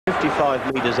55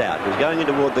 metres out. He's going in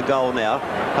toward the goal now.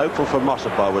 Hopeful for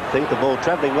Mossop, I would think. The ball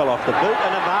travelling well off the boot,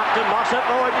 and a mark to Mossop.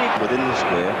 Within the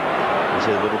square. You see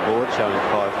the little board showing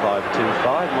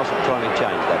 5-5-2-5. Mossop trying to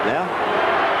change that now.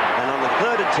 And on the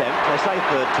third attempt, they say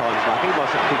third time's lucky,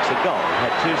 Mossop kicks a goal.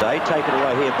 Had Tuesday taken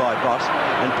away here by Boss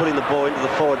and putting the ball into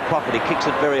the forward pocket. He kicks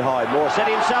it very high. Moore set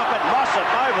himself, and Mossop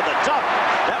over the top.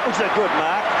 That was a good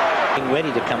mark.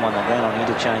 Ready to come on the ground on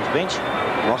interchange bench.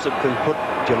 Mossop can put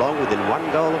Geelong within one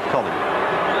goal of Collingwood.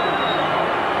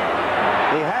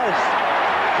 He has,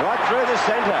 right through the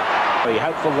centre. Very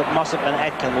hopeful that Mossop and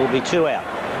Atkin will be two out.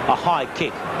 A high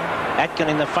kick. Atkin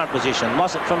in the front position.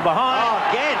 Mossop from behind. Oh,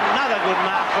 again, another good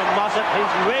mark from Mossop.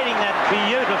 He's reading that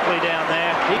beautifully down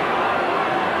there.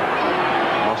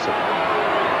 Mossop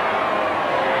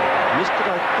missed it,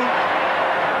 I think.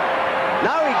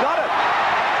 No, he got it.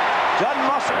 John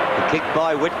Mossop. The kick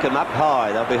by Whitcomb up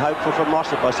high. They'll be hopeful for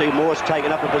Mossop. I see Moore's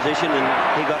taken up a position and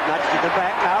he got nudged at the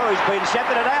back. Oh, he's been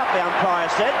shepherded out, the umpire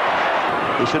said.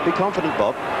 He should be confident,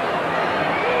 Bob.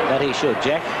 That he should,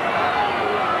 Jack.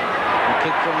 The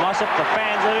kick from Mossop. The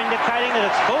fans are indicating that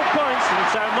it's full points, and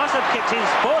so Mossop kicks his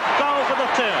fourth goal for the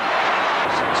term.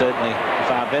 Certainly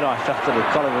far better. I felt that a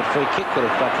Collingwood free kick could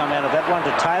have come out of that one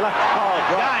to Taylor. Oh,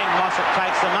 again, Mossop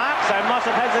takes the mark, so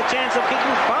Mossop has the chance of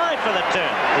kicking 5 for the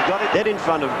turn. He got it dead in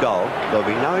front of goal. There'll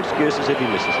be no excuses if he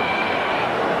misses it.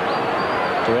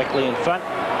 Directly in front.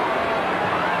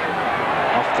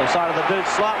 Off the side of the boot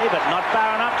slightly, but not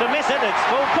far enough to miss it. It's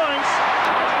full points.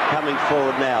 Coming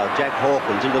forward now, Jack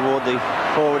Hawkins in toward the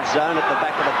forward zone at the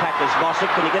back of the pack is Mossop.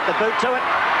 Can he get the boot to it?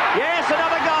 Yes,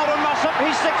 another goal to Mossop.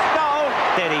 His 6th goal.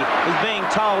 Steady. He's being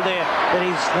told there that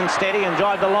he's steady and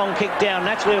drive the long kick down.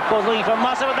 Naturally, of course, looking for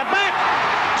Mossop at the back.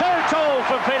 Too tall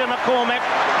for Peter McCormack.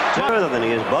 Further than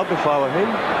he is, Bob, if I were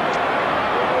him.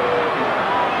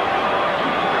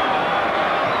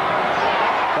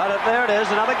 But there it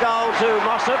is, another goal to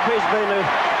Mossop. He's been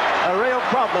a real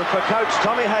problem for coach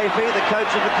Tommy Hayfie, the coach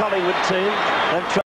of the Collingwood team.